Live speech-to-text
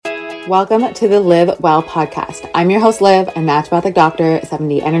Welcome to the Live Well podcast. I'm your host, Liv, a naturopathic doctor,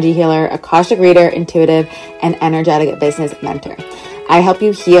 7D energy healer, Akashic reader, intuitive, and energetic business mentor. I help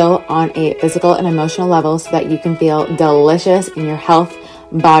you heal on a physical and emotional level so that you can feel delicious in your health,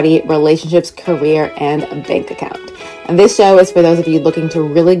 body, relationships, career, and bank account. And this show is for those of you looking to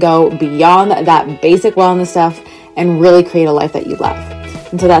really go beyond that basic wellness stuff and really create a life that you love.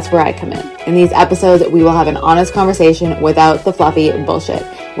 And so that's where I come in. In these episodes, we will have an honest conversation without the fluffy bullshit.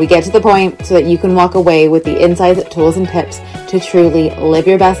 We get to the point so that you can walk away with the insights, tools, and tips to truly live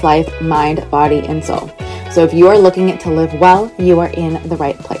your best life, mind, body, and soul. So if you are looking to live well, you are in the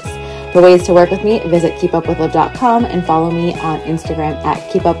right place. For ways to work with me, visit keepupwithliv.com and follow me on Instagram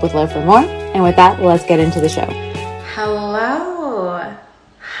at keepupwithliv for more. And with that, let's get into the show. Hello.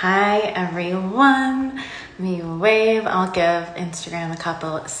 Hi, everyone. Me wave. I'll give Instagram a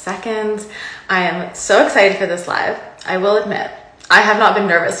couple seconds. I am so excited for this live. I will admit, I have not been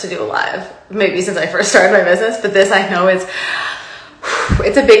nervous to do a live, maybe since I first started my business, but this I know it's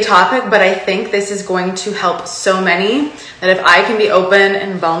a big topic, but I think this is going to help so many that if I can be open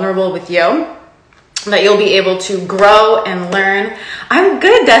and vulnerable with you, that you'll be able to grow and learn. I'm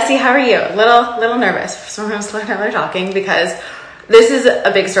good, Desi. How are you? A little nervous. So I'm going to slow down my talking because this is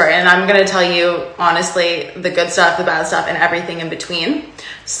a big story, and I'm going to tell you, honestly, the good stuff, the bad stuff, and everything in between.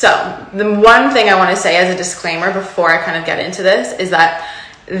 So the one thing I want to say as a disclaimer before I kind of get into this is that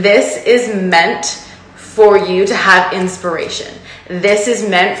this is meant for you to have inspiration. This is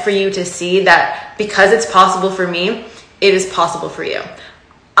meant for you to see that because it's possible for me, it is possible for you.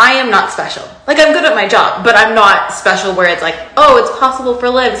 I am not special. Like, I'm good at my job, but I'm not special where it's like, oh, it's possible for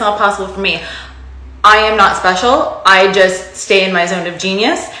Liv, it's not possible for me. I am not special. I just stay in my zone of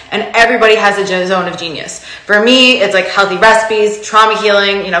genius, and everybody has a zone of genius. For me, it's like healthy recipes, trauma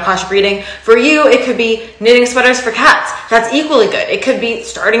healing, Akashic reading. For you, it could be knitting sweaters for cats. That's equally good. It could be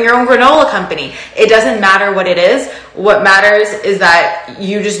starting your own granola company. It doesn't matter what it is. What matters is that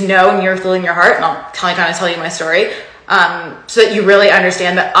you just know and you're feeling your heart, and I'll kind of tell you my story, so that you really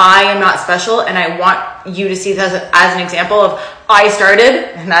understand that I am not special, and I want you to see this as an example of I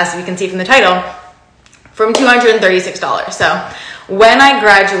started, and as you can see from the title, from $236. So when I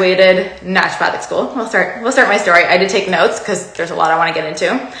graduated naturopathic school, we'll start my story. I did take notes because there's a lot I want to get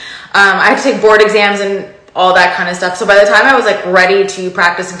into. I had to take board exams and all that kind of stuff. So by the time I was like ready to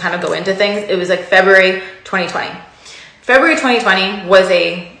practice and kind of go into things, it was like February 2020. February 2020 was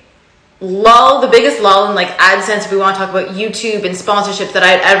a lull, the biggest lull in like AdSense, if we want to talk about YouTube and sponsorships that I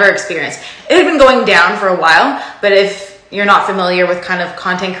had ever experienced. It had been going down for a while, but if you're not familiar with kind of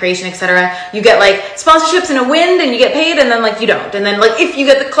content creation, etc., you get like sponsorships in a wind and you get paid, and then like you don't. And then like if you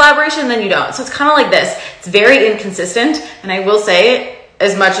get the collaboration, then you don't. So it's kind of like this. It's very inconsistent. And I will say,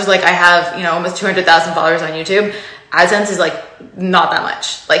 as much as like I have, almost 200,000 followers on YouTube, AdSense is like not that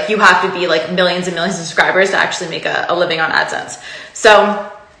much. Like you have to be like millions and millions of subscribers to actually make a living on AdSense. So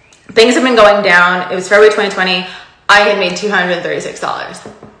things have been going down. It was February 2020. I had made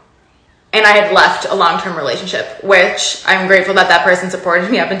 $236. And I had left a long-term relationship, which I'm grateful that person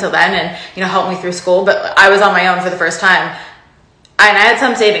supported me up until then and, helped me through school. But I was on my own for the first time. And I had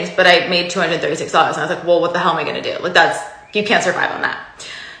some savings, but I made $236. And I was like, well, what the hell am I going to do? Like you can't survive on that.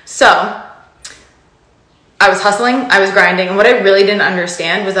 So I was hustling, I was grinding. And what I really didn't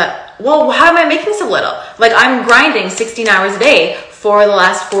understand was that, well, how am I making so little? Like I'm grinding 16 hours a day for the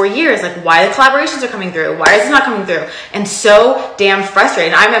last 4 years, like why the collaborations are coming through, why is it not coming through? And so damn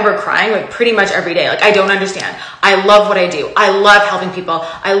frustrated. And I remember crying like pretty much every day. Like I don't understand. I love what I do. I love helping people.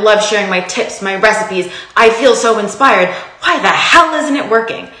 I love sharing my tips, my recipes. I feel so inspired. Why the hell isn't it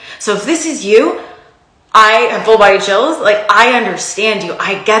working? So if this is you, I have full body chills. Like I understand you.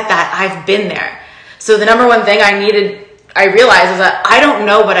 I get that. I've been there. So the number one thing I realized is that I don't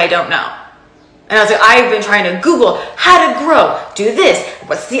know what I don't know. And I was like, I've been trying to Google how to grow, do this,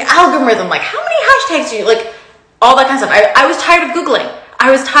 what's the algorithm, like how many hashtags do you, like all that kind of stuff. I was tired of Googling.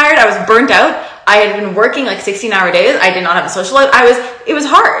 I was tired, I was burnt out. I had been working like 16-hour days. I did not have a social life. It was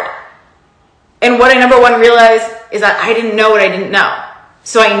hard. And what I number one realized is that I didn't know what I didn't know.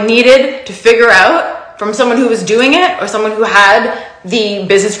 So I needed to figure out from someone who was doing it or someone who had the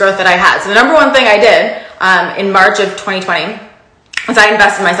business growth that I had. So the number one thing I did in March of 2020 was I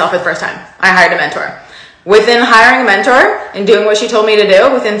invested in myself for the first time. I hired a mentor. Within hiring a mentor and doing what she told me to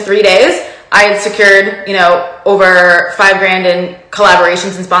do, within 3 days, I had secured, over $5,000 in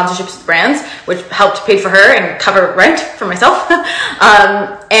collaborations and sponsorships with brands, which helped pay for her and cover rent for myself.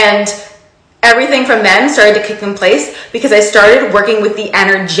 And everything from then started to kick in place because I started working with the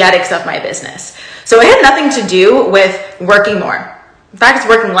energetics of my business. So it had nothing to do with working more. In fact, it's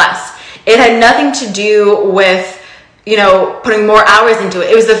working less. It had nothing to do with, putting more hours into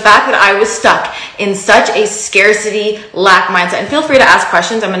it. It was the fact that I was stuck in such a scarcity lack mindset. And feel free to ask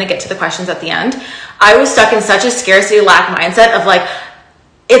questions. I'm going to get to the questions at the end. I was stuck in such a scarcity lack mindset of like,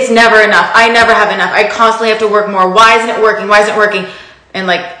 it's never enough. I never have enough. I constantly have to work more. Why isn't it working? Why isn't it working? And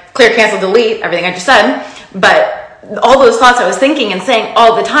like clear, cancel, delete, everything I just said. But all those thoughts I was thinking and saying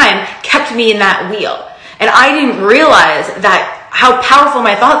all the time kept me in that wheel. And I didn't realize that how powerful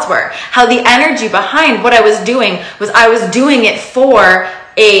my thoughts were, how the energy behind what I was doing was I was doing it for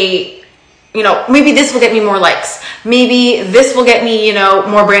maybe this will get me more likes. Maybe this will get me,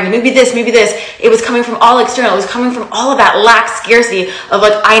 more branding. Maybe this. It was coming from all external. It was coming from all of that lack, scarcity of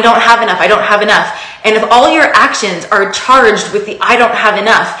like, I don't have enough. And if all your actions are charged with the I don't have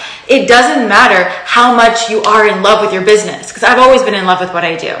enough, it doesn't matter how much you are in love with your business. Because I've always been in love with what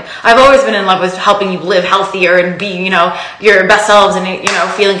I do. I've always been in love with helping you live healthier and be, your best selves and,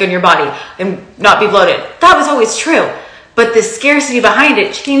 feeling good in your body and not be bloated. That was always true. But the scarcity behind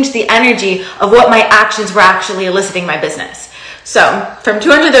it changed the energy of what my actions were actually eliciting my business. So from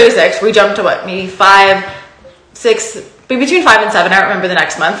 236, we jumped to maybe 5, 6, between 5 and 7, I don't remember the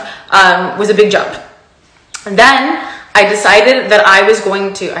next month, was a big jump. And then I decided that I was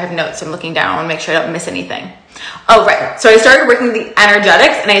going to, I have notes, so I'm looking down, I want to make sure I don't miss anything. Oh, right. So I started working the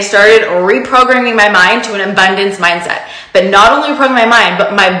energetics and I started reprogramming my mind to an abundance mindset. But not only reprogramming my mind,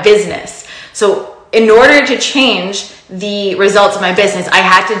 but my business. So in order to change the results of my business, I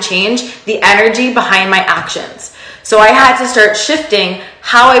had to change the energy behind my actions. So I had to start shifting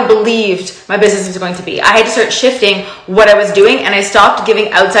how I believed my business was going to be. I had to start shifting what I was doing, and I stopped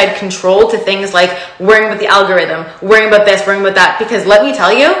giving outside control to things like worrying about the algorithm, worrying about this, worrying about that. Because let me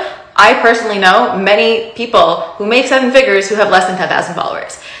tell you, I personally know many people who make 7 figures who have less than 10,000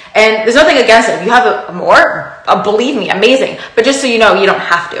 followers. And there's nothing against it. If you have more, believe me, amazing. But just so you know, you don't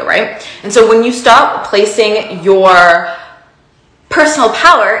have to, right? And so when you stop placing your personal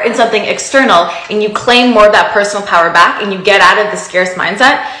power in something external and you claim more of that personal power back and you get out of the scarce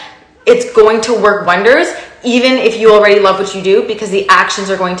mindset, it's going to work wonders, even if you already love what you do, because the actions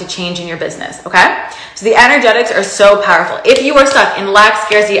are going to change in your business, okay? So the energetics are so powerful. If you are stuck in lack,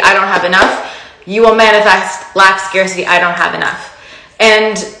 scarcity, I don't have enough, you will manifest lack, scarcity, I don't have enough.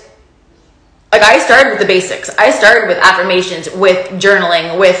 And like I started with the basics. I started with affirmations, with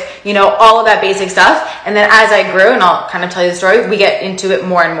journaling, with, all of that basic stuff. And then as I grew, and I'll kind of tell you the story, we get into it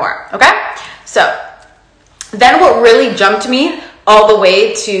more and more. Okay? So then what really jumped me all the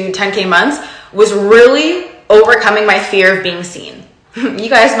way to 10K months was really overcoming my fear of being seen. You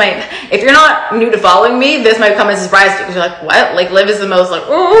guys might, if you're not new to following me, this might come as a surprise to you because you're like, what? Like Liv is the most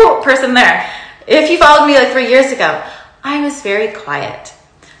ooh person there. If you followed me 3 years ago, I was very quiet.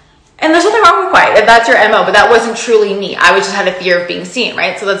 And there's nothing wrong with quiet if that's your MO, but that wasn't truly me. I just had a fear of being seen,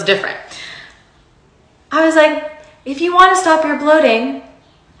 right? So that's different. I was like, if you want to stop your bloating,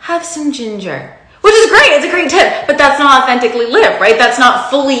 have some ginger. Which is great, it's a great tip, but that's not authentically Liv, right? That's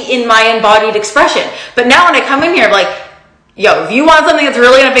not fully in my embodied expression. But now when I come in here, I'm like, yo, if you want something that's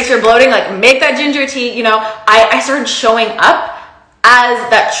really gonna fix your bloating, make that ginger tea, I started showing up as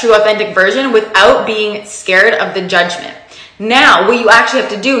that true authentic version without being scared of the judgment. Now, what you actually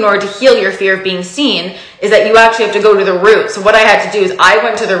have to do in order to heal your fear of being seen is that you actually have to go to the root. So what I had to do is I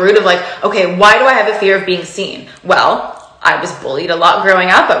went to the root of okay, why do I have a fear of being seen? Well, I was bullied a lot growing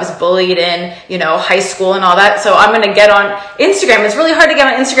up. I was bullied in, high school and all that. So I'm going to get on Instagram. It's really hard to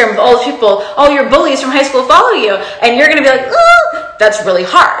get on Instagram with all the people, all your bullies from high school follow you. And you're going to be like, ooh, that's really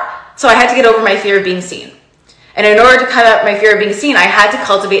hard. So I had to get over my fear of being seen. And in order to cut out my fear of being seen, I had to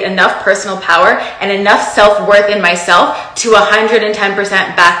cultivate enough personal power and enough self-worth in myself to 110%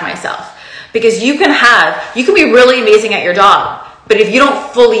 back myself. Because you can be really amazing at your job, but if you don't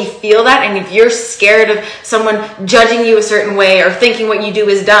fully feel that, and if you're scared of someone judging you a certain way or thinking what you do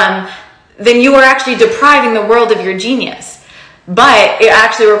is dumb, then you are actually depriving the world of your genius. But it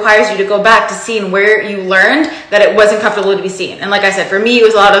actually requires you to go back to seeing where you learned that it wasn't comfortable to be seen. And like I said, for me, it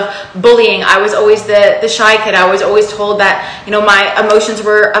was a lot of bullying. I was always the shy kid. I was always told that, my emotions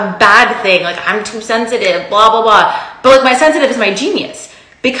were a bad thing. I'm too sensitive, blah, blah, blah. But my sensitive is my genius.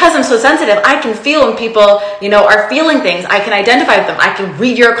 Because I'm so sensitive, I can feel when people, are feeling things. I can identify with them. I can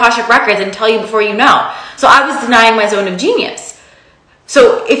read your Akashic records and tell you before you know. So I was denying my zone of genius.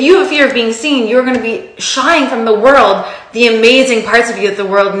 So if you have a fear of being seen, you're going to be shying from the world the amazing parts of you that the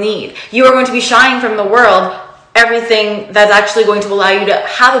world need. You are going to be shying from the world everything that's actually going to allow you to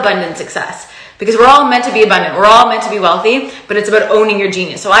have abundant success. Because we're all meant to be abundant. We're all meant to be wealthy, but it's about owning your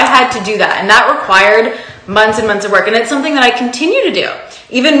genius. So I had to do that, and that required months and months of work. And it's something that I continue to do.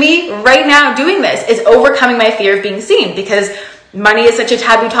 Even me right now doing this is overcoming my fear of being seen, because Money is such a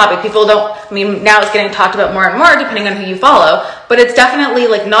taboo topic. People don't, I mean, now it's getting talked about more and more depending on who you follow, but it's definitely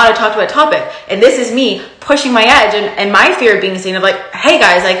like not a talked about topic. And this is me pushing my edge and my fear of being seen of like, hey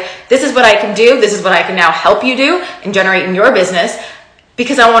guys, like this is what I can do. This is what I can now help you do and generate in your business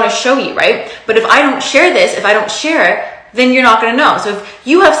because I want to show you, right? But if I don't share this, if I don't share it, then you're not going to know. So if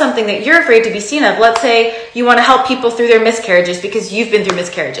you have something that you're afraid to be seen of, let's say you want to help people through their miscarriages because you've been through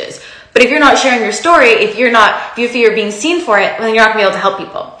miscarriages. But if you're not sharing your story, if you fear being seen for it, then you're not gonna be able to help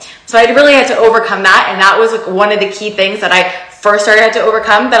people. So I really had to overcome that. And that was like one of the key things that I first started to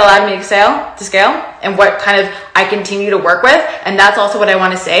overcome that allowed me to scale and what kind of I continue to work with. And that's also what I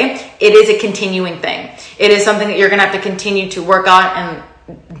want to say. It is a continuing thing. It is something that you're gonna have to continue to work on and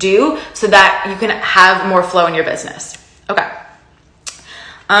do so that you can have more flow in your business. Okay.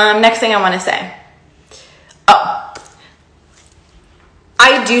 Next thing I want to say.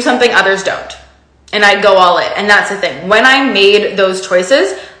 I do something others don't, and I go all in. And that's the thing. When I made those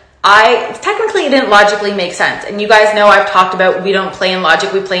choices, it didn't logically make sense. And you guys know I've talked about we don't play in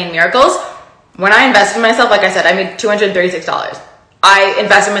logic, we play in miracles. When I invested in myself, like I said, I made $236. I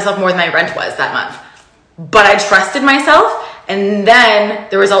invested in myself more than my rent was that month. But I trusted myself, and then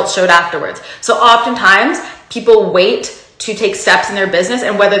the results showed afterwards. So oftentimes, people wait to take steps in their business,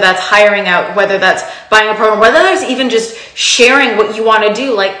 and whether that's hiring out, whether that's buying a program, whether that's even just sharing what you want to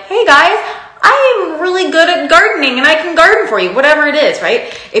do, like, hey guys, I'm really good at gardening and I can garden for you, whatever it is,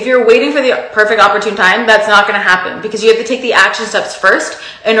 right? If you're waiting for the perfect opportune time, that's not going to happen because you have to take the action steps first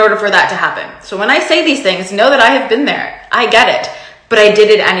in order for that to happen. So when I say these things, know that I have been there. I get it, but I did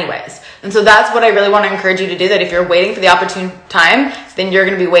it anyways. And so that's what I really want to encourage you to do, that if you're waiting for the opportune time, then you're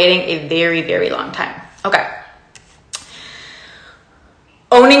going to be waiting a very, very long time. Okay.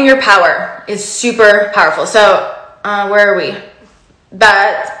 Owning your power is super powerful. So where are we?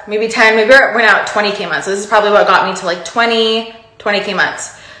 That maybe 10, maybe we're now at 20K months. So this is probably what got me to like 20K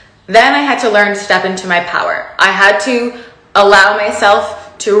months. Then I had to learn to step into my power. I had to allow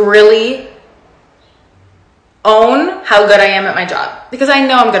myself to really own how good I am at my job, because I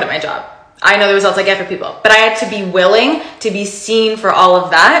know I'm good at my job. I know the results I get for people, but I had to be willing to be seen for all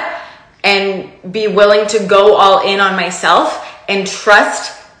of that and be willing to go all in on myself and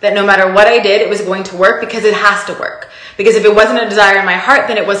trust that no matter what I did, it was going to work, because it has to work. Because if it wasn't a desire in my heart,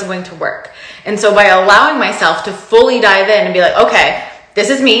 then it wasn't going to work. And so by allowing myself to fully dive in and be like, okay, this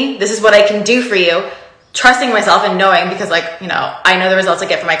is me, this is what I can do for you, trusting myself and knowing, because like, you know, I know the results I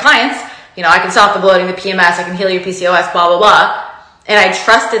get for my clients, you know, I can stop the bloating, the PMS, I can heal your PCOS, blah, blah, blah. And I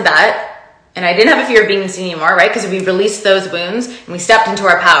trusted that, and I didn't have a fear of being seen anymore, right? Because if we released those wounds and we stepped into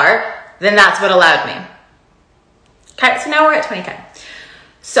our power, then that's what allowed me. Okay, so now we're at 20K.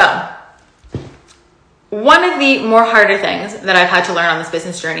 So one of the more harder things that I've had to learn on this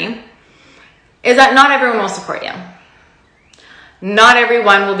business journey is that not everyone will support you. Not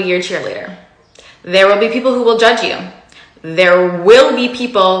everyone will be your cheerleader. There will be people who will judge you. There will be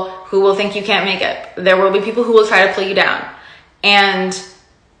people who will think you can't make it. There will be people who will try to pull you down. And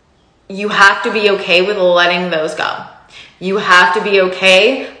you have to be okay with letting those go. You have to be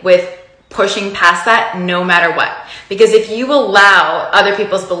okay with pushing past that no matter what. Because if you allow other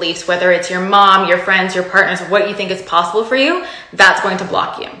people's beliefs, whether it's your mom, your friends, your partners, what you think is possible for you, that's going to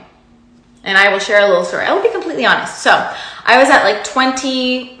block you. And I will share a little story. I will be completely honest. So I was at like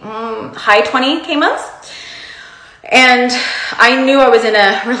high 20K months. And I knew I was in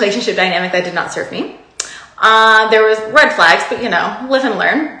a relationship dynamic that did not serve me. There was red flags, but you know, live and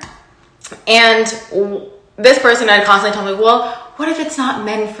learn. And this person had constantly told me, well, what if it's not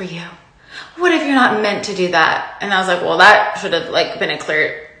meant for you? What if you're not meant to do that? And I was like, well, that should have like been a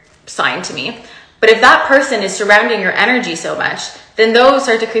clear sign to me. But if that person is surrounding your energy so much, then those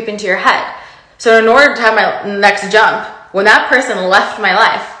start to creep into your head. So in order to have my next jump, when that person left my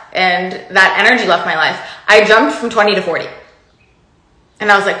life and that energy left my life, I jumped from 20 to 40.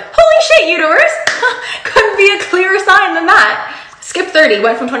 And I was like, holy shit, universe. Couldn't be a clearer sign than that. Skip 30,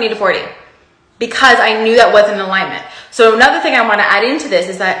 went from 20 to 40. Because I knew that wasn't in alignment. So another thing I want to add into this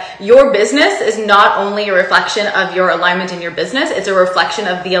is that your business is not only a reflection of your alignment in your business, it's a reflection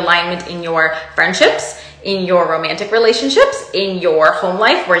of the alignment in your friendships, in your romantic relationships, in your home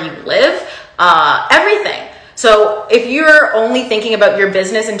life where you live, everything. So if you're only thinking about your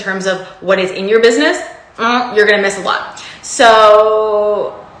business in terms of what is in your business, you're going to miss a lot.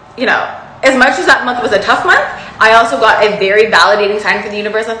 So, you know, as much as that month was a tough month, I also got a very validating sign from the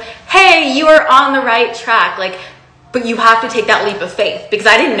universe of, hey, you are on the right track. Like, but you have to take that leap of faith, because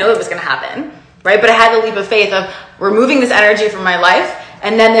I didn't know it was going to happen, right? But I had the leap of faith of removing this energy from my life,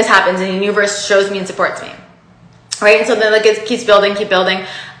 and then this happens, and the universe shows me and supports me, right? And so then like it keeps building, keep building.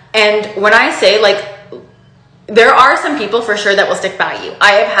 And when I say like there are some people for sure that will stick by you.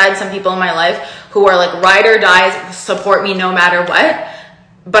 I have had some people in my life who are like ride or dies, support me no matter what.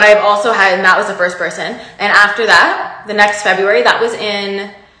 But I've also had, and that was the first person. And after that, the next February, that was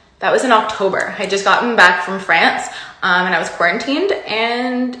in October. I had just gotten back from France, and I was quarantined,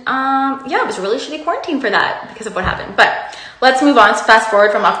 and yeah, it was a really shitty quarantine for that because of what happened. But let's move on. So fast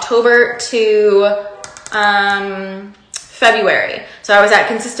forward from October to February. So I was at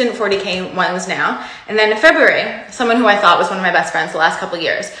consistent 40K ones now. And then in February, someone who I thought was one of my best friends the last couple of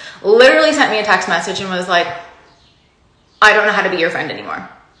years literally sent me a text message and was like, I don't know how to be your friend anymore.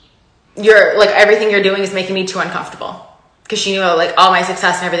 You're like, everything you're doing is making me too uncomfortable. Because she knew like all my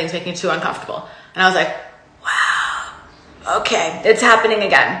success and everything's making me too uncomfortable. And I was like, wow, okay, it's happening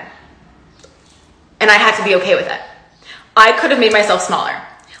again. And I had to be okay with it. I could have made myself smaller.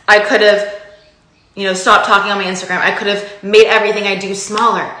 I could have, stopped talking on my Instagram. I could have made everything I do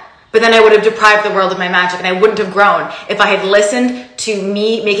smaller. But then I would have deprived the world of my magic, and I wouldn't have grown if I had listened to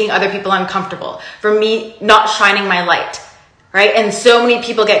me making other people uncomfortable, for me not shining my light, right? And so many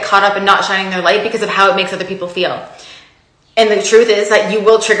people get caught up in not shining their light because of how it makes other people feel. And the truth is that you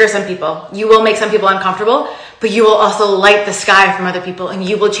will trigger some people. You will make some people uncomfortable, but you will also light the sky from other people, and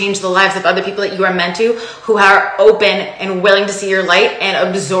you will change the lives of other people that you are meant to, who are open and willing to see your light and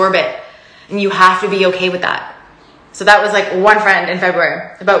absorb it. And you have to be okay with that. So that was like one friend in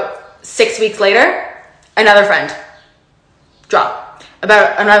February. About 6 weeks later, another friend drop.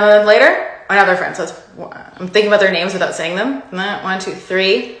 About another month later, another friend. So I'm thinking about their names without saying them. 1, 2,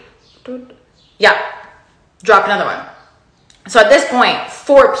 3. Yeah, drop another one. So at this point,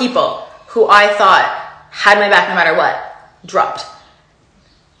 4 people who I thought had my back no matter what dropped.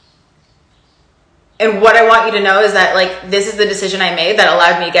 And what I want you to know is that like, this is the decision I made that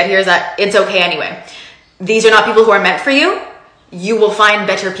allowed me to get here, is that it's okay anyway. These are not people who are meant for you. You will find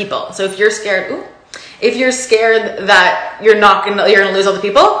better people. So if you're scared, that you're gonna lose all the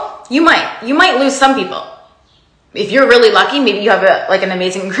people, you might lose some people. If you're really lucky, maybe you have an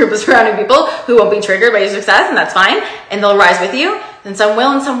amazing group of surrounding people who won't be triggered by your success, and that's fine, and they'll rise with you. Then some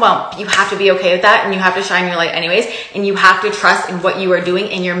will and some won't. You have to be okay with that, and you have to shine your light anyways, and you have to trust in what you are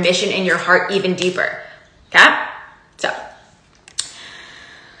doing and your mission in your heart even deeper. Okay? So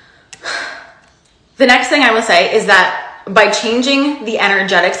the next thing I will say is that by changing the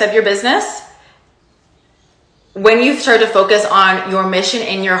energetics of your business, when you start to focus on your mission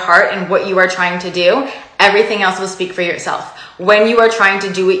in your heart and what you are trying to do, everything else will speak for yourself. When you are trying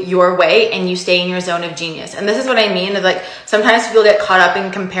to do it your way and you stay in your zone of genius. And this is what I mean, is like, sometimes people get caught up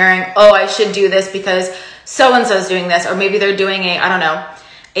in comparing, oh, I should do this because so-and-so is doing this, or maybe they're doing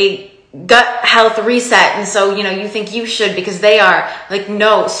a gut health reset, and so you think you should because they are. Like,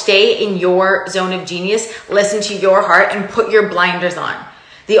 no, stay in your zone of genius, listen to your heart, and put your blinders on.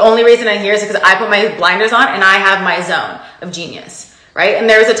 The only reason I'm here is because I put my blinders on and I have my zone of genius, right? And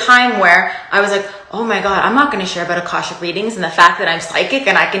there was a time where I was like, oh my God, I'm not going to share about Akashic readings and the fact that I'm psychic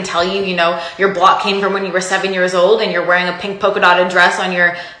and I can tell you, your block came from when you were 7 years old and you're wearing a pink polka dotted dress on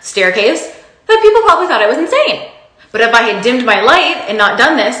your staircase. But people probably thought I was insane. But if I had dimmed my light and not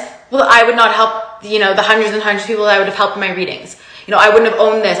done this, well, I would not help, the hundreds and hundreds of people that I would have helped in my readings. I wouldn't have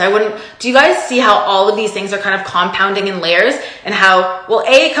owned this. Do you guys see how all of these things are kind of compounding in layers, and how, well,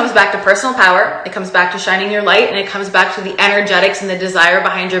 it comes back to personal power, it comes back to shining your light, and it comes back to the energetics and the desire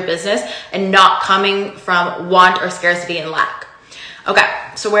behind your business, and not coming from want or scarcity and lack. Okay,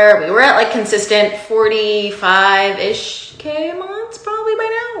 so where are we? We're at like consistent 45-ish K months probably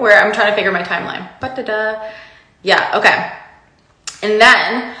by now, where I'm trying to figure my timeline. Yeah, okay. And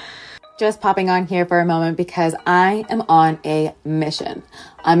then, just popping on here for a moment because I am on a mission.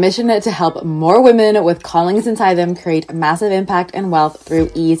 A mission to help more women with callings inside them create massive impact and wealth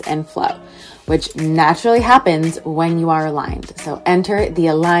through ease and flow, which naturally happens when you are aligned. So enter the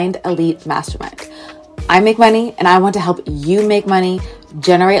Aligned Elite Mastermind. I make money and I want to help you make money,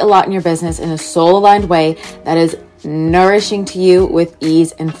 generate a lot in your business in a soul-aligned way that is nourishing to you with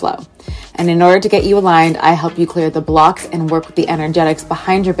ease and flow. And in order to get you aligned, I help you clear the blocks and work with the energetics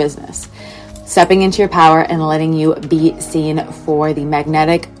behind your business, stepping into your power and letting you be seen for the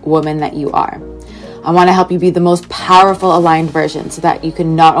magnetic woman that you are. I want to help you be the most powerful aligned version so that you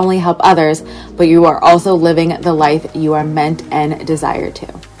can not only help others, but you are also living the life you are meant and desire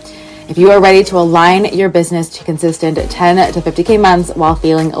to. If you are ready to align your business to consistent 10 to 50K months while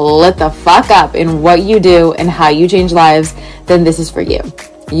feeling lit the fuck up in what you do and how you change lives, then this is for you.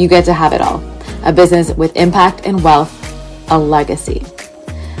 You get to have it all. A business with impact and wealth, a legacy.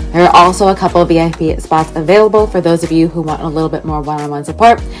 There are also a couple of VIP spots available for those of you who want a little bit more one-on-one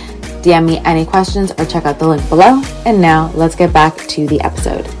support. DM me any questions or check out the link below. And now let's get back to the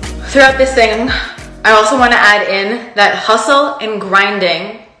episode. Throughout this thing, I also want to add in that hustle and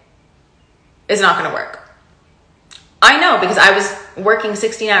grinding is not going to work. I know, because I was working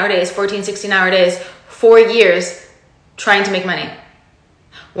 16-hour days, 16-hour days, 4 years trying to make money.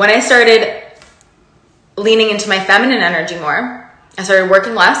 When I started leaning into my feminine energy more, I started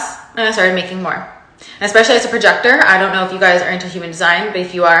working less and I started making more. And especially as a projector, I don't know if you guys are into human design, but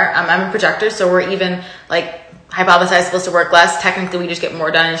if you are, I'm a projector, so we're even like hypothesized supposed to work less. Technically, we just get more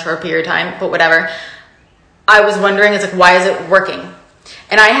done in a short period of time, but whatever. I was wondering, it's like, why is it working?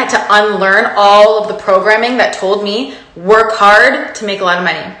 And I had to unlearn all of the programming that told me work hard to make a lot of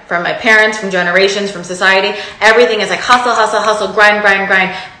money, from my parents, from generations, from society. Everything is like hustle, hustle, hustle, grind, grind,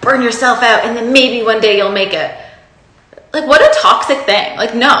 grind, burn yourself out, and then maybe one day you'll make it. Like, what a toxic thing.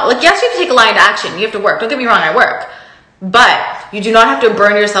 Like, no. Like, yes, you have to take aligned action. You have to work. Don't get me wrong, I work. But you do not have to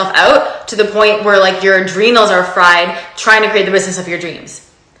burn yourself out to the point where like your adrenals are fried trying to create the business of your dreams.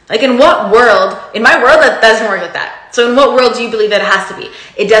 Like, in what world? In my world, that doesn't work like that. So in what world do you believe that it has to be?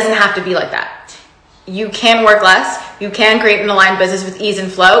 It doesn't have to be like that. You can work less. You can create an aligned business with ease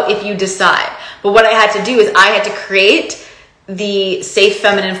and flow if you decide. But what I had to do is I had to create the safe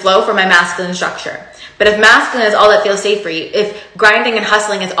feminine flow for my masculine structure. But if masculine is all that feels safe for you, if grinding and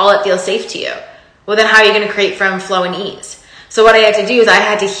hustling is all that feels safe to you, well, then how are you going to create from flow and ease? So what I had to do is I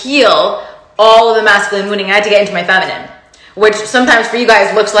had to heal all of the masculine wounding. I had to get into my feminine, which sometimes for you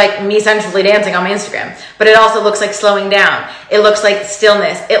guys looks like me sensually dancing on my Instagram, but it also looks like slowing down. It looks like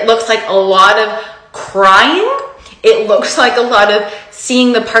stillness. It looks like a lot of crying. It looks like a lot of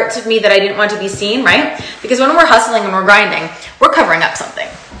seeing the parts of me that I didn't want to be seen, right? Because when we're hustling and we're grinding, we're covering up something.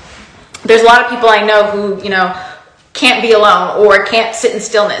 There's a lot of people I know who, can't be alone or can't sit in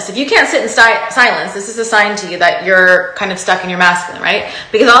stillness. If you can't sit in silence, this is a sign to you that you're kind of stuck in your masculine, right?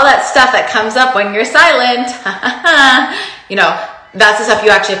 Because all that stuff that comes up when you're silent, that's the stuff you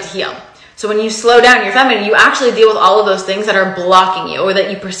actually have to heal. So when you slow down your feminine, you actually deal with all of those things that are blocking you or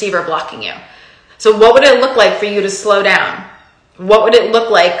that you perceive are blocking you. So what would it look like for you to slow down? What would it look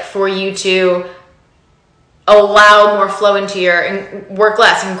like for you to allow more flow into and work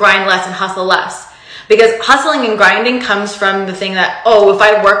less and grind less and hustle less? Because hustling and grinding comes from the thing that, if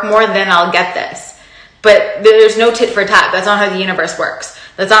I work more, then I'll get this. But there's no tit for tat. That's not how the universe works.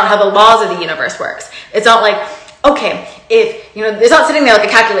 That's not how the laws of the universe works. It's not like, okay, it's not sitting there like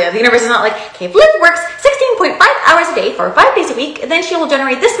a calculator. The universe is not like, okay, if Liv works 16.5 hours a day for 5 days a week, and then she will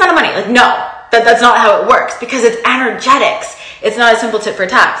generate this amount of money. Like, no, that's not how it works, because it's energetics. It's not a simple tit for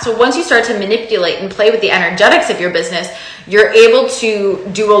tat. So once you start to manipulate and play with the energetics of your business, you're able to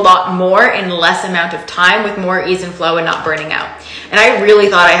do a lot more in less amount of time with more ease and flow and not burning out. And I really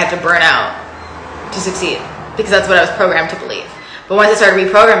thought I had to burn out to succeed, because that's what I was programmed to believe. But once I started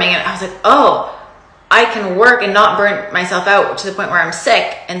reprogramming it, I was like, I can work and not burn myself out to the point where I'm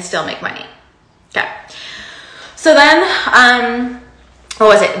sick and still make money. Okay. So then, what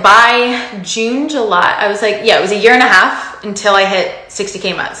was it? By June, July, I was like, it was a year and a half until I hit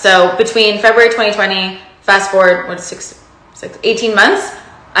 60K months. So between February 2020, fast forward, 18 months,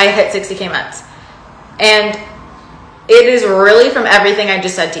 I hit 60K months. And it is really from everything I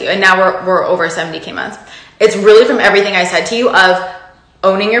just said to you. And now we're over 70K months. It's really from everything I said to you of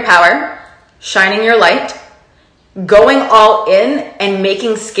owning your power, shining your light, going all in and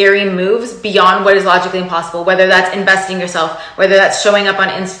making scary moves beyond what is logically impossible, whether that's investing yourself, whether that's showing up on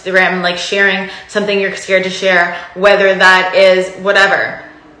Instagram and like sharing something you're scared to share, whether that is whatever.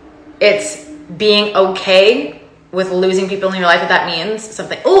 It's being okay with losing people in your life if that means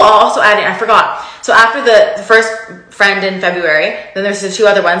something. I'll also add in, I forgot. So after the first friend in February, then there's the 2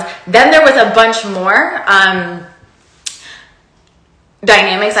 other ones. Then there was a bunch more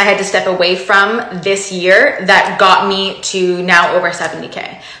dynamics I had to step away from this year that got me to now over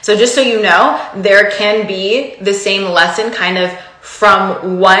 70K. So just so you know, there can be the same lesson kind of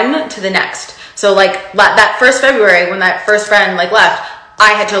from one to the next. So like that first February when that first friend left,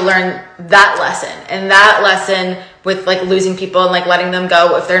 I had to learn that lesson, and that lesson with losing people and letting them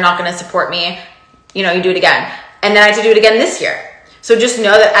go if they're not going to support me, you do it again. And then I had to do it again this year. So just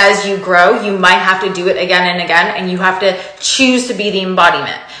know that as you grow, you might have to do it again and again, and you have to choose to be the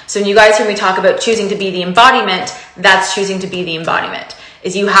embodiment. So when you guys hear me talk about choosing to be the embodiment, that's choosing to be the embodiment.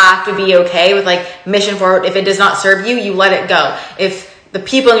 Is you have to be okay with mission forward. If it does not serve you, you let it go. If the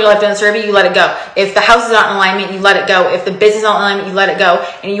people in your life don't serve you, you let it go. If the house is not in alignment, you let it go. If the business is not in alignment, you let it go.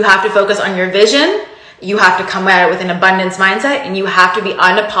 And you have to focus on your vision. You have to come at it with an abundance mindset, and you have to be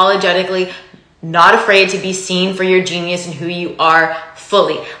unapologetically not afraid to be seen for your genius and who you are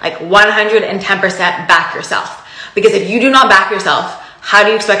fully. 110% back yourself. Because if you do not back yourself, how do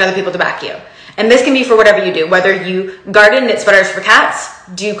you expect other people to back you? And this can be for whatever you do, whether you garden, knit sweaters for cats,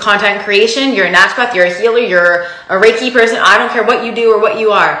 do content creation, you're a naturopath, you're a healer, you're a Reiki person, I don't care what you do or what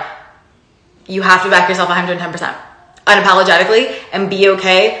you are, you have to back yourself 110%, unapologetically, and be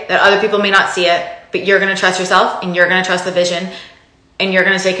okay that other people may not see it, but you're going to trust yourself and you're going to trust the vision and you're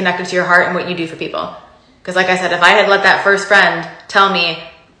going to stay connected to your heart and what you do for people. Because like I said, if I had let that first friend tell me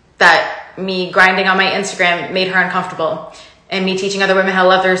that me grinding on my Instagram made her uncomfortable and me teaching other women how to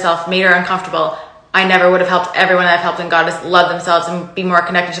love themselves made her uncomfortable, I never would have helped everyone I've helped in Goddess love themselves and be more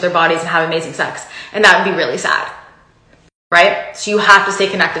connected to their bodies and have amazing sex. And that would be really sad, right? So you have to stay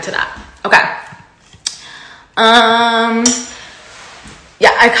connected to that. Okay.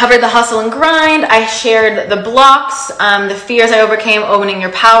 Yeah, I covered the hustle and grind. I shared the blocks, the fears I overcame, owning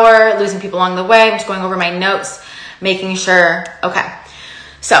your power, losing people along the way. I'm just going over my notes, making sure. Okay.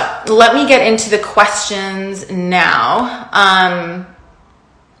 So let me get into the questions now.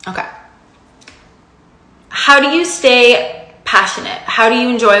 Okay. How do you stay passionate? How do you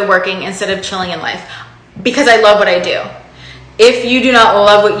enjoy working instead of chilling in life? Because I love what I do. If you do not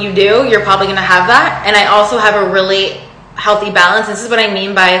love what you do, you're probably going to have that. And I also have a really healthy balance. This is what I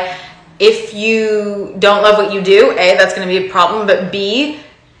mean by if you don't love what you do, A, that's going to be a problem, but B,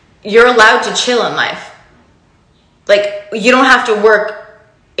 you're allowed to chill in life. Like, you don't have to work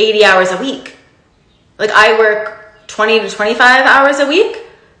 80 hours a week. Like, I work 20 to 25 hours a week.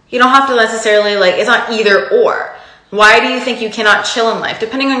 You don't have to necessarily, like, it's not either or. Why do you think you cannot chill in life?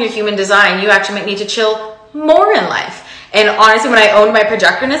 Depending on your human design, you actually might need to chill more in life. And honestly, when I owned my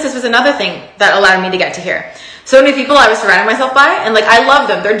projectorness, this was another thing that allowed me to get to here. So many people I was surrounding myself by, and like, I love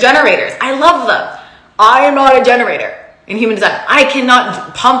them. They're generators. I love them. I am not a generator in human design. I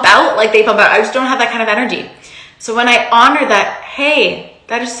cannot pump out like they pump out. I just don't have that kind of energy. So when I honor that, hey,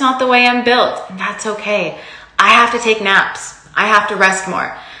 that is not the way I'm built, and that's okay. I have to take naps. I have to rest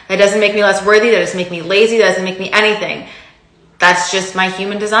more. That doesn't make me less worthy. That doesn't make me lazy. That doesn't make me anything. That's just my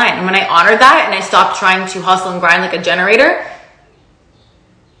human design. And when I honor that and I stopped trying to hustle and grind like a generator,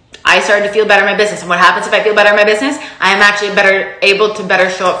 I started to feel better in my business. And what happens if I feel better in my business? I am actually able to better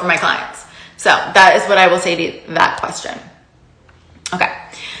show up for my clients. So that is what I will say to that question. Okay.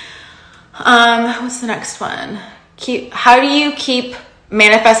 What's the next one? How do you keep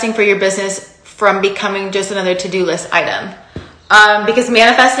manifesting for your business from becoming just another to-do list item? Because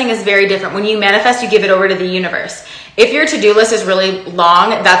manifesting is very different. When you manifest, you give it over to the universe. If your to-do list is really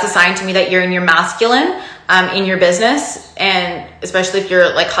long, that's a sign to me that you're in your masculine in your business, and especially if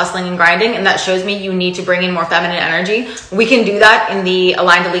you're like hustling and grinding, and that shows me you need to bring in more feminine energy. We can do that in the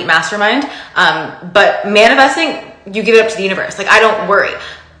Aligned Elite Mastermind, but manifesting, you give it up to the universe. Like, I don't worry.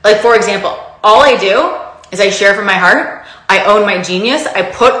 Like, for example, all I do is I share from my heart. I own my genius. I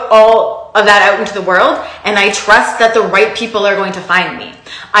put all of that out into the world, and I trust that the right people are going to find me.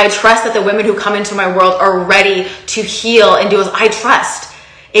 I trust that the women who come into my world are ready to heal and do as I trust.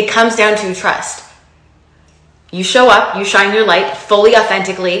 It comes down to trust. You show up, you shine your light fully,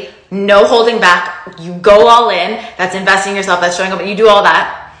 authentically, no holding back. You go all in. That's investing in yourself. That's showing up, and you do all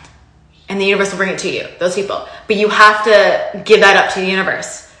that, and the universe will bring it to you, those people. But you have to give that up to the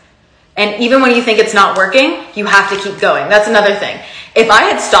universe. And even when you think it's not working, you have to keep going. That's another thing. If I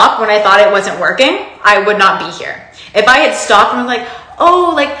had stopped when I thought it wasn't working, I would not be here. If I had stopped and was like,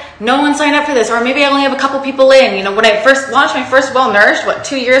 oh, like, no one signed up for this, or maybe I only have a couple people in. You know, when I first launched my first Well Nourished,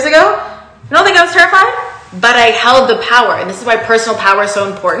 2 years ago? I don't think I was terrified, but I held the power. And this is why personal power is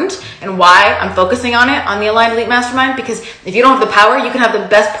so important and why I'm focusing on it on the Aligned Elite Mastermind, because if you don't have the power, you can have the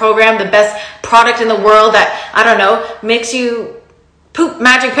best program, the best product in the world that, I don't know, makes you poop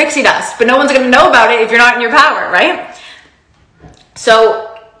magic pixie dust, but no one's going to know about it if you're not in your power, right?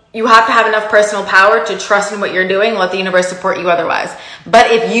 So you have to have enough personal power to trust in what you're doing and let the universe support you otherwise.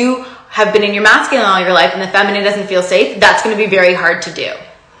 But if you have been in your masculine all your life and the feminine doesn't feel safe, that's going to be very hard to do.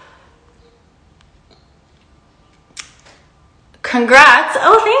 Congrats.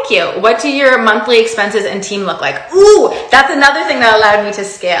 Oh, thank you. What do your monthly expenses and team look like? Ooh, that's another thing that allowed me to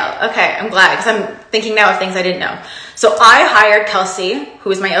scale. Okay, I'm glad, because I'm thinking now of things I didn't know. So I hired Kelsey,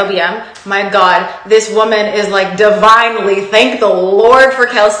 who is my OBM. My God, this woman is like divinely, thank the Lord for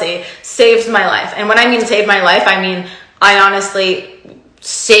Kelsey, saved my life. And when I mean saved my life, I mean I honestly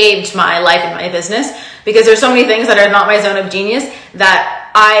saved my life and my business, because there's so many things that are not my zone of genius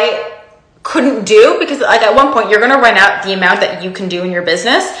that I couldn't do, because like at one point you're going to run out the amount that you can do in your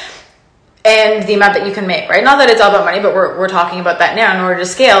business and the amount that you can make, right? Not that it's all about money, but we're talking about that now. In order to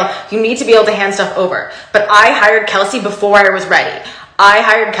scale, you need to be able to hand stuff over. But I hired Kelsey before I was ready. I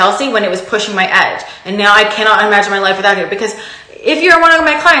hired Kelsey when it was pushing my edge, and now I cannot imagine my life without her, because if you're one of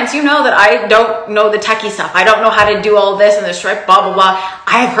my clients, you know that I don't know the techie stuff. I don't know how to do all this and the stripe, blah, blah, blah.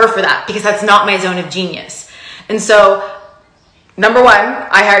 I have her for that, because that's not my zone of genius. And so number one,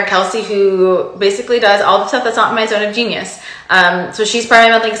 I hired Kelsey, who basically does all the stuff that's not in my zone of genius. So she's part of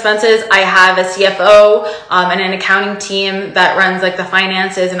my monthly expenses. I have a CFO and an accounting team that runs like the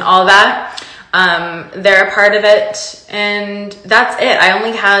finances and all that. They're a part of it, and that's it. I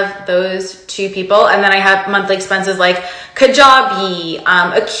only have those two people, and then I have monthly expenses like Kajabi,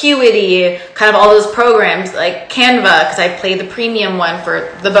 Acuity, kind of all those programs like Canva, because I play the premium one for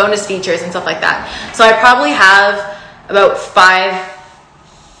the bonus features and stuff like that. So I probably have about 5.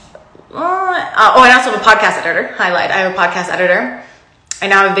 And I also have a podcast editor. I lied. I have a podcast editor. I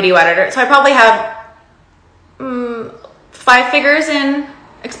now have a video editor. So I probably have 5 figures in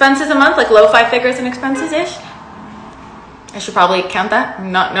expenses a month, like low 5 figures in expenses ish. I should probably count that.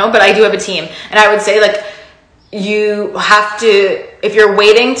 Not know, but I do have a team. And I would say like you have to, if you're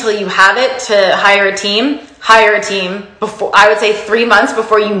waiting till you have it to hire a team before, I would say 3 months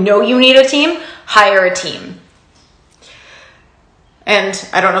before you know you need a team, hire a team. And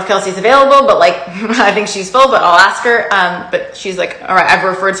I don't know if Kelsey's available, but like, I think she's full, but I'll ask her. But she's like, all right, I've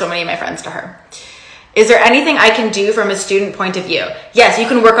referred so many of my friends to her. Is there anything I can do from a student point of view? Yes, you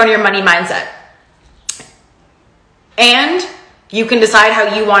can work on your money mindset. And you can decide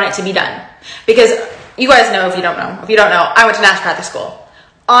how you want it to be done. Because you guys know, if you don't know, I went to naturopathic school.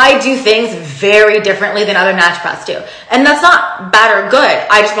 I do things very differently than other naturopaths do. And that's not bad or good.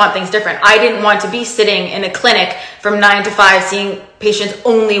 I just want things different. I didn't want to be sitting in a clinic from 9 to 5 seeing patients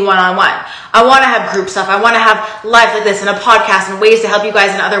only one-on-one. I want to have group stuff. I want to have lives like this and a podcast and ways to help you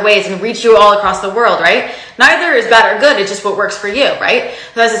guys in other ways and reach you all across the world, right? Neither is bad or good. It's just what works for you, right?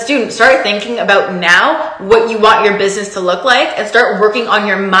 So as a student, start thinking about now what you want your business to look like and start working on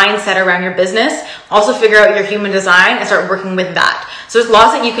your mindset around your business. Also figure out your human design and start working with that. So there's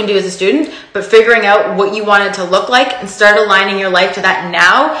lots that you can do as a student, but figuring out what you want it to look like and start aligning your life to that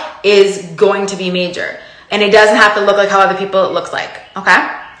now is going to be major. And it doesn't have to look like how other people it looks like, okay?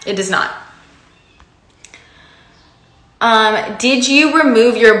 It does not. Did you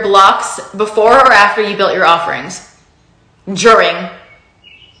remove your blocks before or after you built your offerings? During.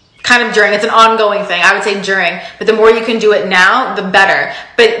 Kind of during. It's an ongoing thing. I would say during. But the more you can do it now, the better.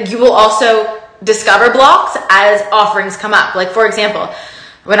 But you will also discover blocks as offerings come up. Like, for example,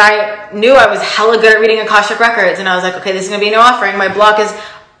 when I knew I was hella good at reading Akashic Records and I was like, okay, this is going to be a new offering. My block is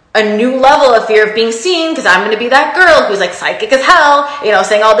a new level of fear of being seen because I'm going to be that girl who's like psychic as hell,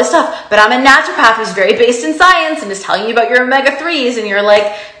 saying all this stuff. But I'm a naturopath who's very based in science and is telling you about your omega-3s and your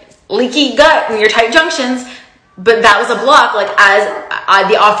like leaky gut and your tight junctions. But that was a block. Like as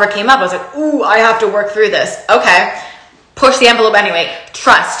the offer came up, I was like, ooh, I have to work through this. Okay. Push the envelope anyway.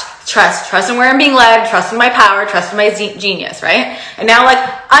 Trust in where I'm being led, trust in my power, trust in my genius, right? And now like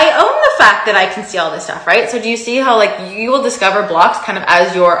I own the fact that I can see all this stuff, right? So do you see how like you will discover blocks kind of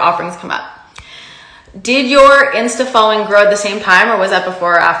as your offerings come up? Did your Insta following grow at the same time or was that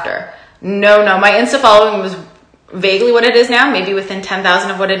before or after? No, my Insta following was vaguely what it is now, maybe within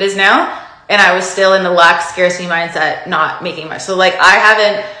 10,000 of what it is now. And I was still in the lack scarcity mindset, not making much. So like I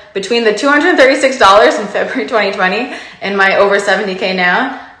haven't, between the $236 in February 2020 and my over 70K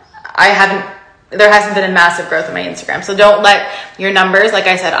now, there hasn't been a massive growth in my Instagram. So don't let your numbers, like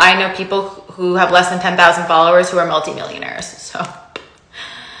I said, I know people who have less than 10,000 followers who are multimillionaires. So,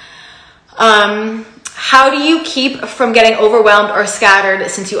 how do you keep from getting overwhelmed or scattered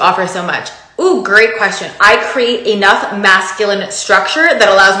since you offer so much? Ooh, great question. I create enough masculine structure that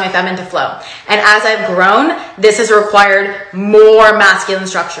allows my feminine to flow. And as I've grown, this has required more masculine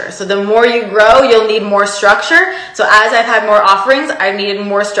structure. So the more you grow, you'll need more structure. So as I've had more offerings, I've needed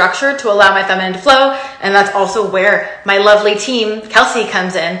more structure to allow my feminine to flow. And that's also where my lovely team, Kelsey,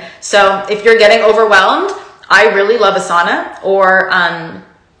 comes in. So if you're getting overwhelmed, I really love Asana or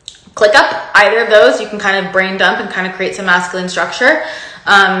ClickUp. Either of those, you can kind of brain dump and kind of create some masculine structure.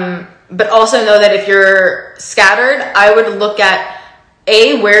 But also know that if you're scattered, I would look at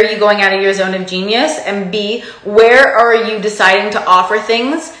A, where are you going out of your zone of genius? And B, where are you deciding to offer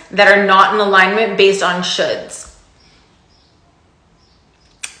things that are not in alignment based on shoulds?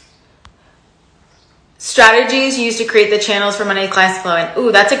 Strategies used to create the channels for money clients flow in.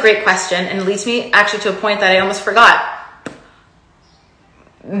 Ooh, that's a great question and leads me actually to a point that I almost forgot.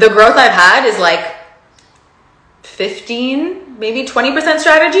 The growth I've had is like 15, maybe 20%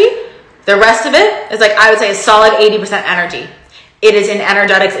 strategy. The rest of it is like, I would say a solid 80% energy. It is in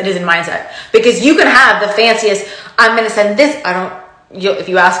energetics. It is in mindset. Because you can have the fanciest, I'm going to send this. If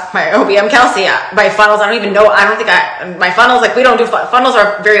you ask my OBM Kelsey, my funnels, my funnels, like we don't do funnels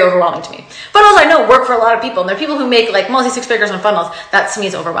are very overwhelming to me. Funnels I know work for a lot of people. And there are people who make like multi 6 figures on funnels. That to me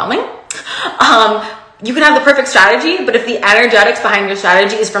is overwhelming. you can have the perfect strategy, but if the energetics behind your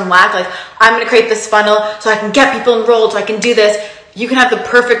strategy is from lack, like I'm going to create this funnel so I can get people enrolled, so I can do this, you can have the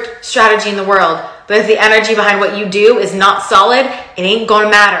perfect strategy in the world. But if the energy behind what you do is not solid, it ain't going to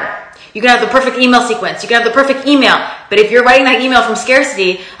matter. You can have the perfect email sequence. You can have the perfect email. But if you're writing that email from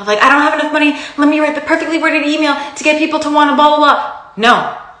scarcity of like, I don't have enough money, let me write the perfectly worded email to get people to want to blah, blah, blah.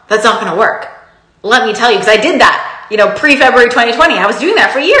 No, that's not going to work. Let me tell you, because I did that, pre-February 2020. I was doing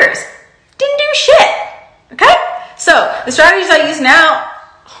that for years. Didn't do shit. Okay? So the strategies I use now,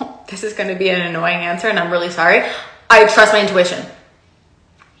 this is going to be an annoying answer and I'm really sorry. I trust my intuition.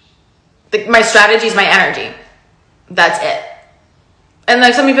 My strategy is my energy. That's it. And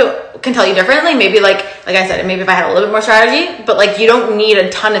like some people can tell you differently. Maybe like I said, maybe if I had a little bit more strategy, but like you don't need a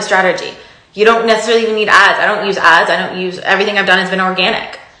ton of strategy. You don't necessarily even need ads. I don't use ads. Everything I've done has been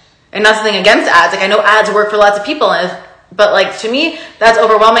organic. And not something against ads. Like I know ads work for lots of people, but like to me, that's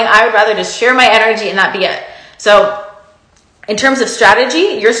overwhelming. I would rather just share my energy and that be it. So in terms of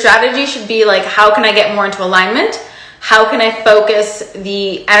strategy, your strategy should be like, how can I get more into alignment? How can I focus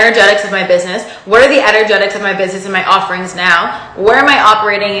the energetics of my business? What are the energetics of my business and my offerings now? Where am I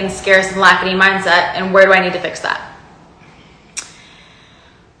operating in scarce and lackady mindset? And where do I need to fix that?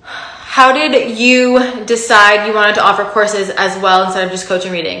 How did you decide you wanted to offer courses as well instead of just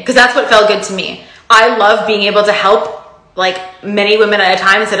coaching reading? Because that's what felt good to me. I love being able to help like many women at a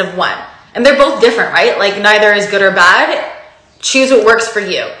time instead of one. And they're both different, right? Like neither is good or bad. Choose what works for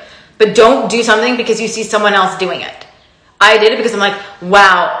you. But don't do something because you see someone else doing it. I did it because I'm like,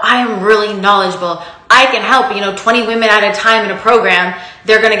 wow, I am really knowledgeable. I can help, 20 women at a time in a program.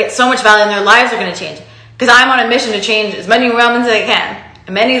 They're going to get so much value and their lives are going to change. Because I'm on a mission to change as many women as I can.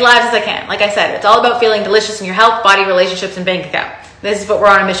 As many lives as I can. Like I said, it's all about feeling delicious in your health, body, relationships, and bank account. This is what we're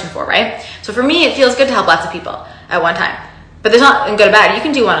on a mission for, right? So for me, it feels good to help lots of people at one time. But there's not good or bad. You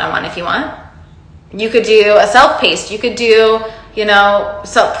can do one-on-one if you want. You could do a self-paced. You could do,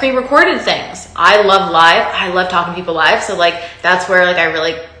 pre-recorded things. I love live. I love talking to people live. So like, that's where like I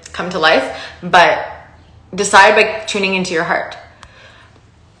really come to life. But decide by tuning into your heart.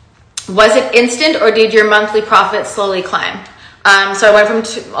 Was it instant or did your monthly profit slowly climb? So I went from,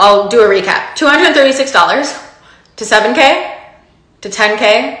 I'll do a recap, $236 to $7K, to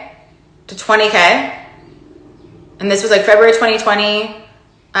 $10K, to $20K. And this was like February 2020.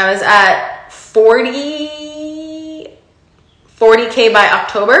 I was at 40K by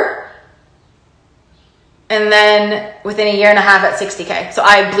October. And then within a year and a half at 60K. So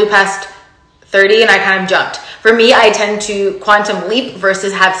I blew past 30 and I kind of jumped. For me, I tend to quantum leap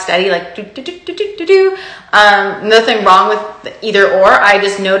versus have steady, like nothing wrong with either or. I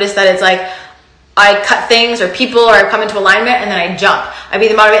just noticed that it's like I cut things or people or I come into alignment and then I jump. I be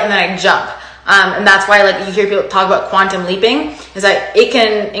the motivate and then I jump. And that's why like you hear people talk about quantum leaping is that it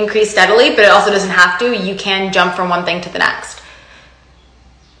can increase steadily, but it also doesn't have to. You can jump from one thing to the next.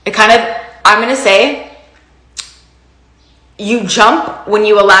 I'm going to say, you jump when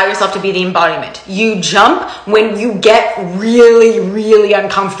you allow yourself to be the embodiment. You jump when you get really, really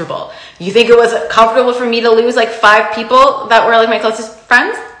uncomfortable. You think it was comfortable for me to lose like 5 people that were like my closest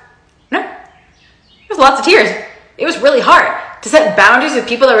friends? No. There was lots of tears. It was really hard to set boundaries with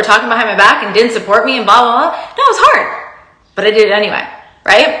people that were talking behind my back and didn't support me and blah, blah, blah. No, it was hard, but I did it anyway,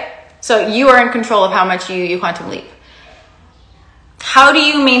 right? So you are in control of how much you quantum leap. How do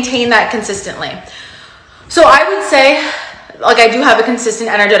you maintain that consistently? So I would say, like I do have a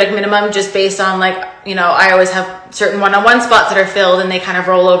consistent energetic minimum just based on like, I always have certain one-on-one spots that are filled and they kind of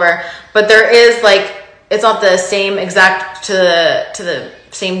roll over. But there is like, it's not the same exact to the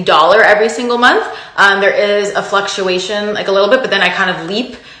same dollar every single month. There is a fluctuation like a little bit, but then I kind of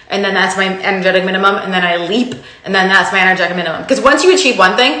leap and then that's my energetic minimum and then I leap and then that's my energetic minimum. Because once you achieve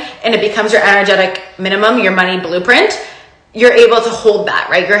one thing and it becomes your energetic minimum, your money blueprint, you're able to hold that,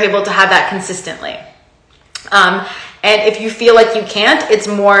 right? You're able to have that consistently. And if you feel like you can't, it's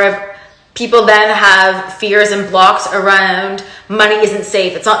more of people then have fears and blocks around money isn't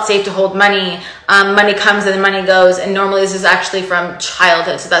safe. It's not safe to hold money. Money comes and money goes. And normally this is actually from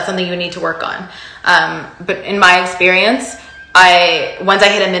childhood. So that's something you need to work on. But in my experience, once I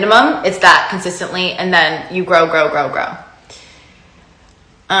hit a minimum, it's that consistently. And then you grow.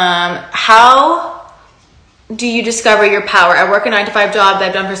 How do you discover your power? I work a 9-to-5 job that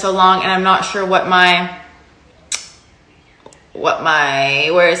I've done for so long and I'm not sure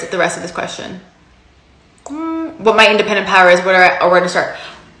where is it, the rest of this question? What my independent power is, where to start.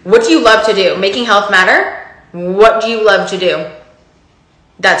 What do you love to do? Making health matter? What do you love to do?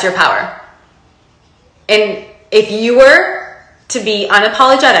 That's your power. And if you were to be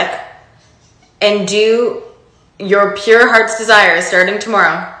unapologetic and do your pure heart's desires starting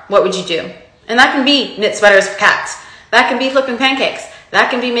tomorrow, what would you do? And that can be knit sweaters for cats. That can be flipping pancakes.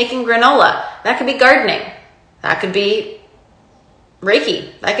 That can be making granola. That could be gardening. That could be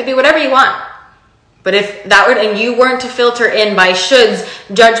Reiki. That could be whatever you want. But if that were, and you weren't to filter in by shoulds,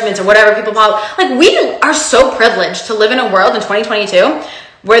 judgments, or whatever people call it, like, we are so privileged to live in a world in 2022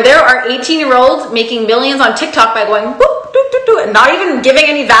 where there are 18-year-olds making millions on TikTok by going, whoop, doo, doo, doo, and not even giving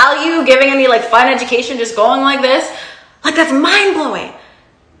any value, giving any like fun education, just going like this. Like, that's mind blowing,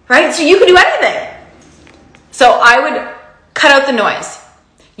 right? So you could do anything. So I would cut out the noise.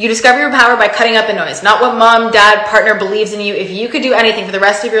 You discover your power by cutting out the noise, not what mom, dad, partner believes in you. If you could do anything for the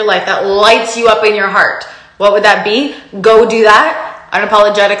rest of your life that lights you up in your heart, what would that be? Go do that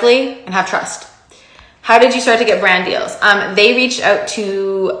unapologetically and have trust. How did you start to get brand deals? They reached out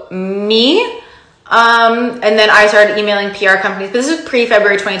to me, and then I started emailing PR companies. But this is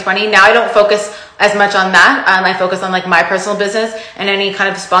pre-February 2020. Now I don't focus as much on that. I focus on like my personal business, and any kind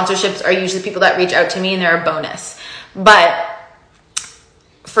of sponsorships are usually people that reach out to me and they're a bonus. But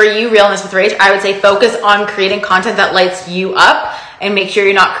for you, Realness with Rach, I would say focus on creating content that lights you up and make sure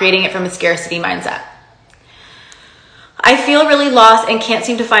you're not creating it from a scarcity mindset. I feel really lost and can't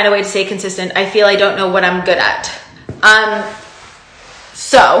seem to find a way to stay consistent. I feel I don't know what I'm good at.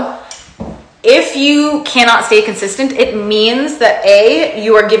 So if you cannot stay consistent, it means that A,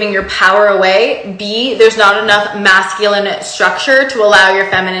 you are giving your power away. B, there's not enough masculine structure to allow your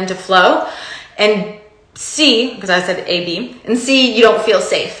feminine to flow. And C, because I said A, B, and C, you don't feel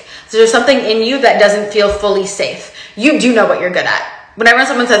safe. So there's something in you that doesn't feel fully safe. You do know what you're good at. Whenever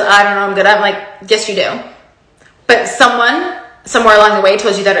someone says, I don't know what I'm good at, I'm like, yes, you do. But someone somewhere along the way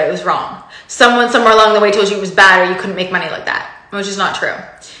told you that it was wrong. Someone somewhere along the way told you it was bad or you couldn't make money like that, which is not true.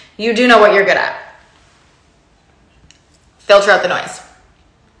 You do know what you're good at. Filter out the noise.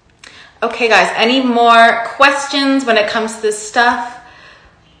 Okay, guys, any more questions when it comes to this stuff?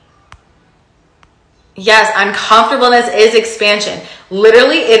 Yes, uncomfortableness is expansion.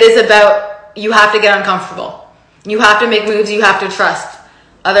 Literally, it is about, you have to get uncomfortable. You have to make moves, you have to trust.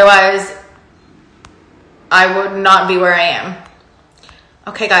 Otherwise, I would not be where I am.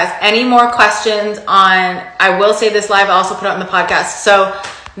 Okay, guys, any more questions on, I will say this live, I'll also put it on the podcast. So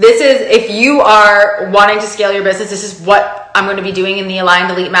this is, if you are wanting to scale your business, this is what I'm going to be doing in the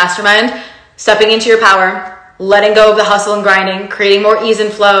Aligned Elite Mastermind. Stepping into your power, letting go of the hustle and grinding, creating more ease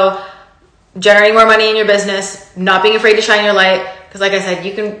and flow, generating more money in your business, not being afraid to shine your light. Because like I said,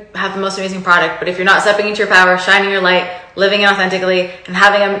 you can have the most amazing product, but if you're not stepping into your power, shining your light, living it authentically, and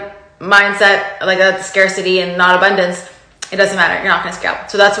having a mindset like a scarcity and not abundance, it doesn't matter. You're not going to scale.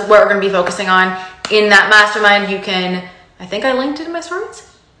 So that's what we're going to be focusing on in that mastermind. You can, I think I linked it in my stories,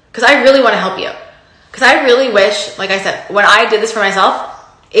 because I really want to help you. Because I really wish, like I said, when I did this for myself,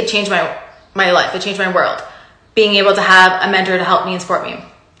 it changed my life. It changed my world. Being able to have a mentor to help me and support me.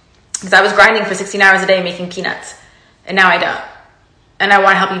 Because I was grinding for 16 hours a day making peanuts, and now I don't. And I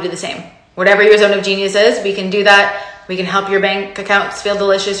want to help you do the same. Whatever your zone of genius is, we can do that. We can help your bank accounts feel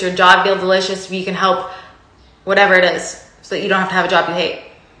delicious, your job feel delicious. We can help whatever it is so that you don't have to have a job you hate.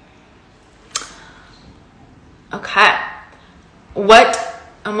 Okay.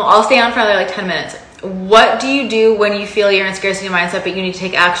 I'll stay on for another like 10 minutes. What do you do when you feel you're in scarcity mindset, but you need to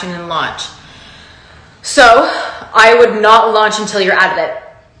take action and launch? So I would not launch until you're out of it.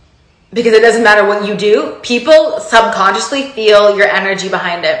 Because it doesn't matter what you do. People subconsciously feel your energy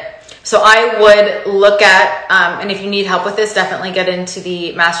behind it. So I would look at, and if you need help with this, definitely get into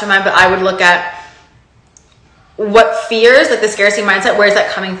the mastermind, but I would look at what fears, like the scarcity mindset, where is that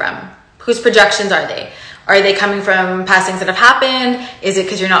coming from? Whose projections are they? Are they coming from past things that have happened? Is it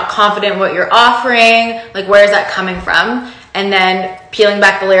because you're not confident in what you're offering? Like, where is that coming from? And then peeling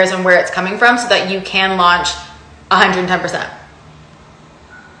back the layers on where it's coming from so that you can launch 110%.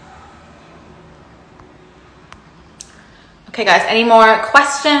 Okay, guys, any more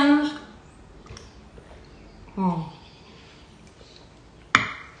questions?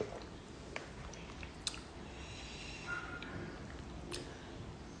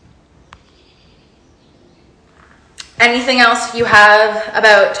 Anything else you have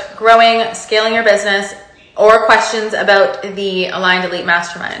about growing, scaling your business, or questions about the Aligned Elite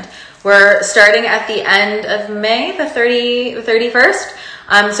Mastermind? We're starting at the end of May, the 31st.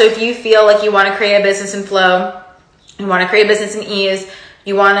 So if you feel like you want to create a business in flow, you want to create a business in ease,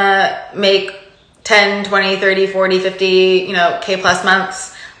 you want to make 10, 20, 30, 40, 50, K plus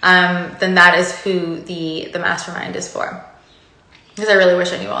months, then that is who the mastermind is for. Because I really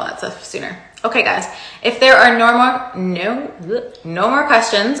wish I knew all that stuff sooner. Okay, guys, if there are no more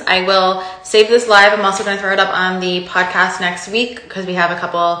questions, I will save this live. I'm also going to throw it up on the podcast next week because we have a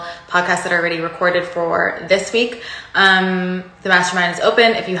couple podcasts that are already recorded for this week. The mastermind is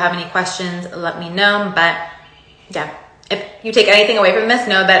open. If you have any questions, let me know. But yeah, if you take anything away from this,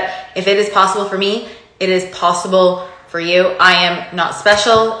 know that if it is possible for me, it is possible for you. I am not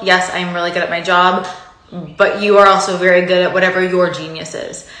special. Yes, I am really good at my job, but you are also very good at whatever your genius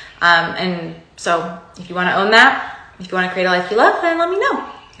is. And so if you want to own that, if you want to create a life you love, then let me know.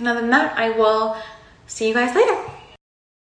 And other than that, I will see you guys later.